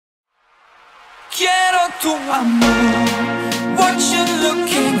Quiero tu amor, what you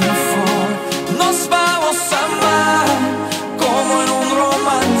looking for. Nos vamos a amar como en un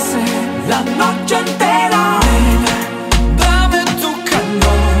romance la noche entera. Dame tu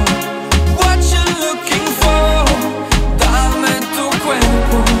calor, what you looking for. Dame tu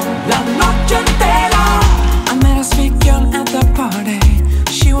cuerpo la noche entera. I met a sweet girl at the party.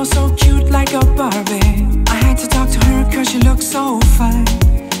 She was so cute like a Barbie. I had to talk to her cause she looked so fine.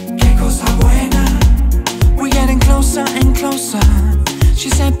 Qué cosa buena. We're getting closer and closer. She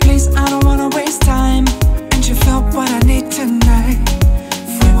said please I don't wanna waste time. And she felt what I need tonight.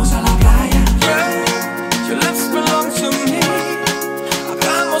 Fuimos a la playa. Yeah, your lips belong to me.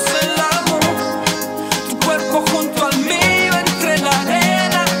 Hagamos el amor. Tu cuerpo junto al mío entre la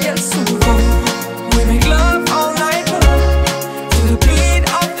arena y el sudor. We make love all night long to the beat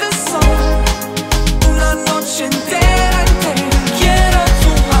of the song. Una noche entera, entera. Quiero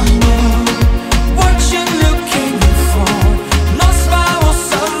tu amor, what you looking for. Nos vamos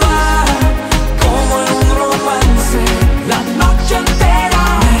a amar como en un romance la noche entera.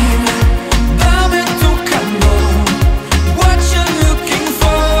 Dame tu calor, what you looking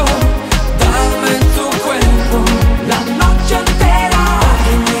for. Dame tu cuerpo la noche entera.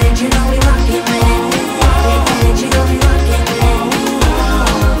 Rockin' with it, you know we rockin' with it. Rockin' with it, you know we rockin' with it.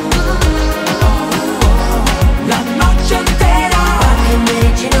 La noche entera. Rockin' with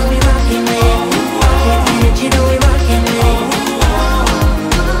it, you know we rockin' with it. Rockin' with it, you know we rockin' with it.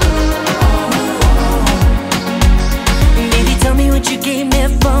 Baby, tell me what you came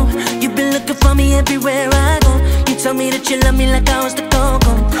here for. You've been looking for me everywhere I go. You tell me that you love me like I was the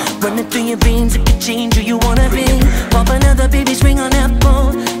coco. Running through your veins, it could change who you wanna be. Pop another baby's ring on that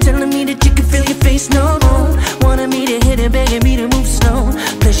phone. Telling me that you can feel your face no more. Wanted me to hit it, begging me to move slow.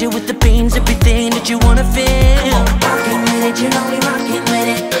 Pleasure with the pains, everything that you wanna feel. Rockin' with it, you know we rockin' with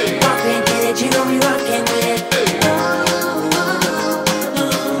it. Rockin' with it, you know we rockin' with it.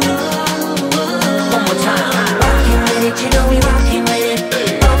 One more time. Rockin' with it, you know we rockin' with it.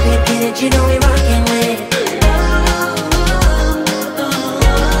 Rockin' with it, you know we rockin' with it.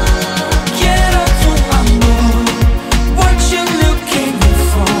 Quiero tu amor, what you looking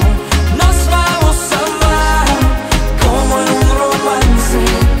for. Nos vamos a amar como en un romance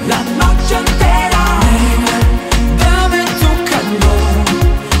la noche entera. Dame tu calor,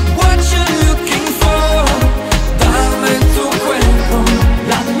 what you looking for. Dame tu cuerpo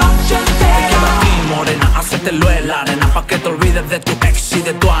la noche entera. Aquí, morena, hacértelo en la arena pa' que te olvides de tu ex y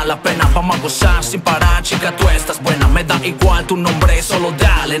de toda la pena. Vamos a gozar sin parar, chica, tú estás buena. Me da igual tu nombre, solo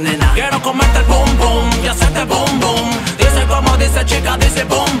dale, nena. Quiero comerte el boom boom y hacerte boom boom. Dice como dice chica, dice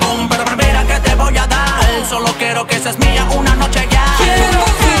boom boom. Pero mira que te voy a dar, solo quiero que seas mía una noche ya. Quiero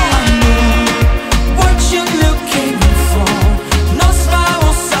tu amor, what you looking